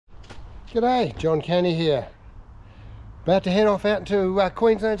G'day, John Canny here. About to head off out to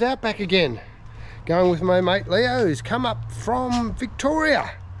Queensland's Outback again. Going with my mate Leo, who's come up from Victoria.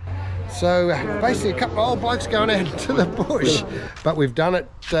 So basically a couple of old blokes going out into the bush. But we've done it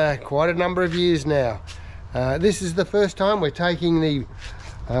quite a number of years now. This is the first time we're taking the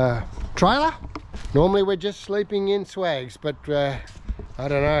trailer. Normally we're just sleeping in swags, but I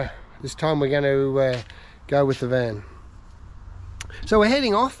don't know. This time we're going to go with the van. So we're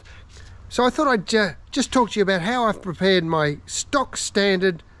heading off. So I thought I'd just talk to you about how I've prepared my stock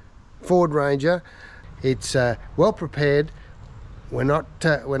standard Ford Ranger. It's well prepared. We're not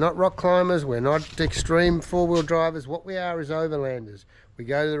rock climbers. We're not extreme four-wheel drivers. What we are is overlanders. We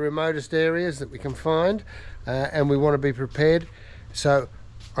go to the remotest areas that we can find, and we want to be prepared. So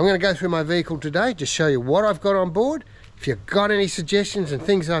I'm going to go through my vehicle today, just show you what I've got on board. If you've got any suggestions and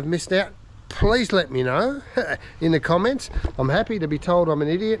things I've missed out, please let me know in the comments. I'm happy to be told I'm an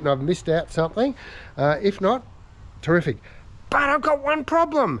idiot and I've missed out something. If not, terrific. But I've got one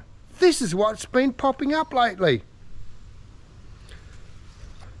problem. This is what's been popping up lately.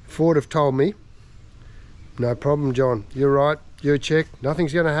 Ford have told me, no problem, John, you're right, you're checked,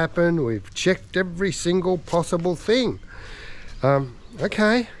 nothing's going to happen, we've checked every single possible thing.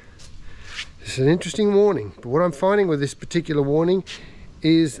 Okay, this is an interesting warning, but what I'm finding with this particular warning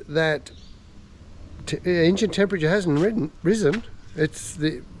is that engine temperature hasn't risen.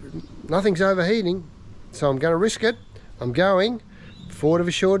 Nothing's overheating, so I'm going to risk it. I'm going. Ford have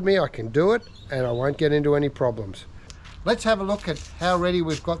assured me I can do it and I won't get into any problems. Let's have a look at how ready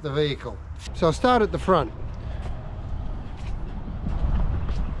we've got the vehicle. So I'll start at the front.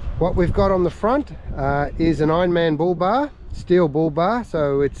 What we've got on the front is an Ironman bull bar, steel bull bar,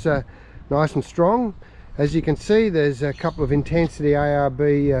 so it's nice and strong. As you can see, there's a couple of Intensity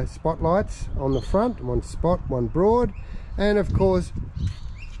ARB spotlights on the front, one spot, one broad, and of course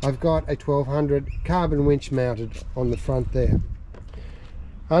I've got a 1200 carbon winch mounted on the front there.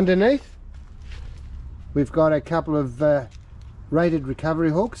 Underneath we've got a couple of rated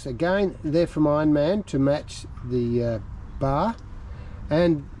recovery hooks. Again, they're from Ironman to match the bar,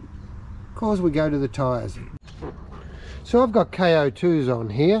 and of course we go to the tyres. So I've got KO2s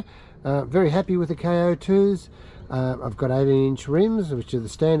on here. Very happy with the KO2s. I've got 18-inch rims, which are the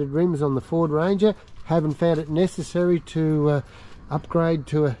standard rims on the Ford Ranger. Haven't found it necessary to upgrade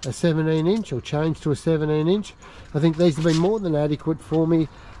to a 17-inch or change to a 17-inch. I think these have been more than adequate for me.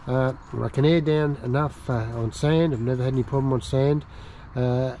 I can air down enough on sand. I've never had any problem on sand.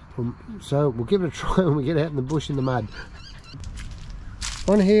 So we'll give it a try when we get out in the bush in the mud.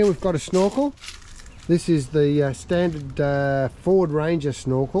 On here we've got a snorkel. This is the standard Ford Ranger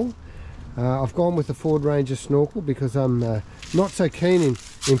snorkel. I've gone with the Ford Ranger snorkel because I'm not so keen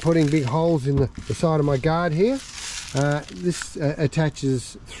in putting big holes in the side of my guard here. This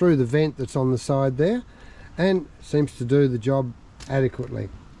attaches through the vent that's on the side there and seems to do the job adequately.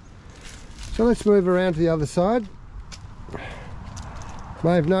 So let's move around to the other side.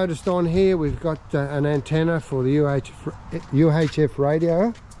 May have noticed on here we've got an antenna for the UHF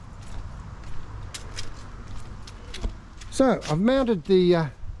radio. So I've mounted the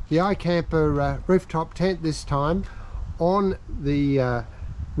iCamper rooftop tent this time on the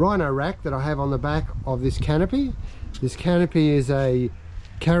Rhino rack that I have on the back of this canopy. This canopy is a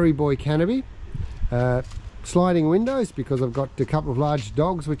Carry Boy canopy. Sliding windows because I've got a couple of large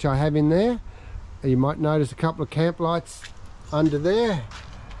dogs which I have in there. You might notice a couple of camp lights under there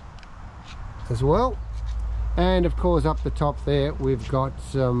as well. And of course up the top there we've got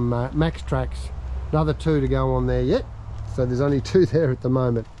some Max Tracks, another 2 to go on there yet. So there's only 2 there at the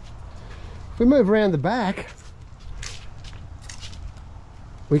moment. If we move around the back,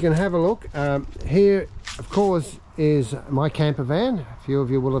 we can have a look. Here, of course, is my camper van. A few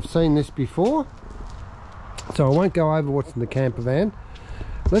of you will have seen this before, so I won't go over what's in the camper van.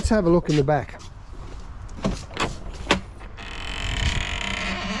 Let's have a look in the back.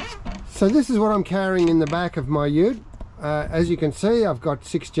 So this is what I'm carrying in the back of my ute. As you can see, I've got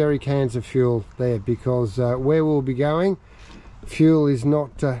 6 jerry cans of fuel there because where we'll be going, fuel is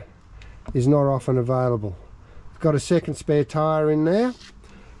not often available. I've got a second spare tyre in there.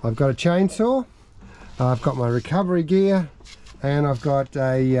 I've got a chainsaw. I've got my recovery gear, and I've got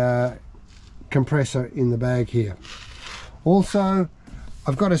a compressor in the bag here. Also,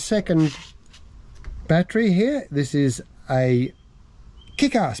 I've got a second battery here. This is a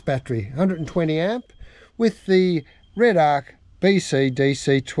kick-ass battery, 120 amp, with the Red Arc BC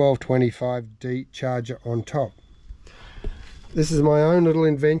DC 1225D charger on top. This is my own little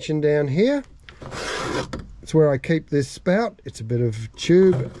invention down here. That's where I keep this spout. It's a bit of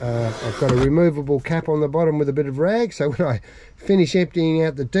tube. I've got a removable cap on the bottom with a bit of rag, so when I finish emptying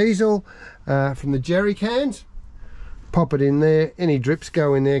out the diesel from the jerry cans, pop it in there. Any drips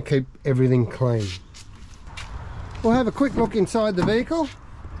go in there, keep everything clean. We'll have a quick look inside the vehicle.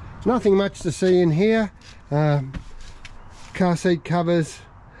 Nothing much to see in here. Car seat covers.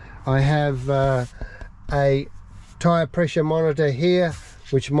 I have a tyre pressure monitor here,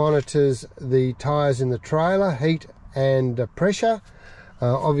 which monitors the tyres in the trailer, heat and pressure.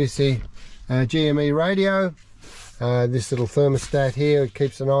 Obviously GME radio. This little thermostat here, it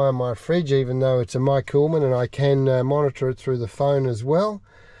keeps an eye on my fridge, even though it's a My Coolman, and I can monitor it through the phone as well.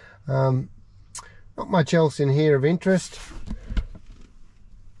 Not much else in here of interest.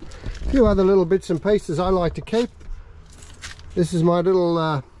 A few other little bits and pieces I like to keep. This is my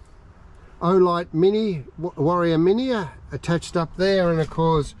little Olight Mini, Warrior Mini, attached up there, and of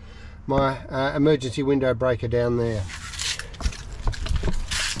course my emergency window breaker down there.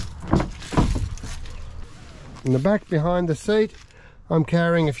 In the back behind the seat, I'm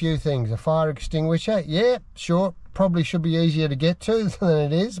carrying a few things. A fire extinguisher, yeah, sure, probably should be easier to get to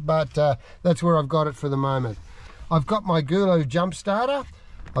than it is, but that's where I've got it for the moment. I've got my Gulu jump starter.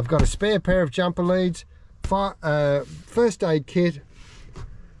 I've got a spare pair of jumper leads, first aid kit,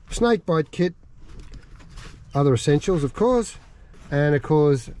 snake bite kit, other essentials of course, and of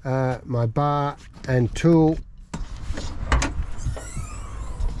course my bar and tool.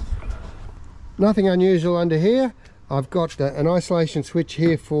 Nothing unusual under here. I've got an isolation switch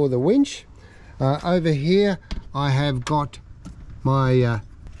here for the winch. Over here I have got my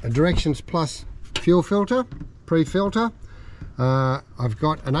Directions Plus fuel filter, pre-filter. I've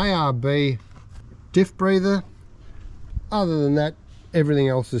got an ARB diff breather. Other than that, everything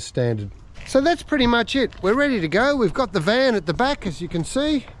else is standard. So that's pretty much it. We're ready to go. We've got the van at the back, as you can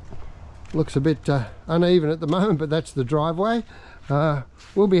see. Looks a bit uneven at the moment, but that's the driveway.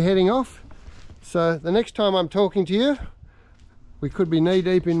 We'll be heading off. So the next time I'm talking to you, we could be knee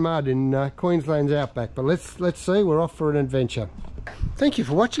deep in mud in Queensland's Outback, but let's see. We're off for an adventure. Thank you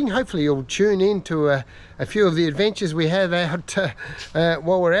for watching. Hopefully you'll tune in to a few of the adventures we have out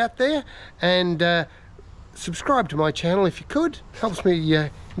while we're out there, and subscribe to my channel if you could. Helps me,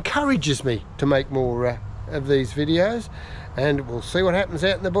 encourages me to make more of these videos, and we'll see what happens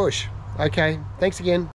out in the bush. Okay, thanks again.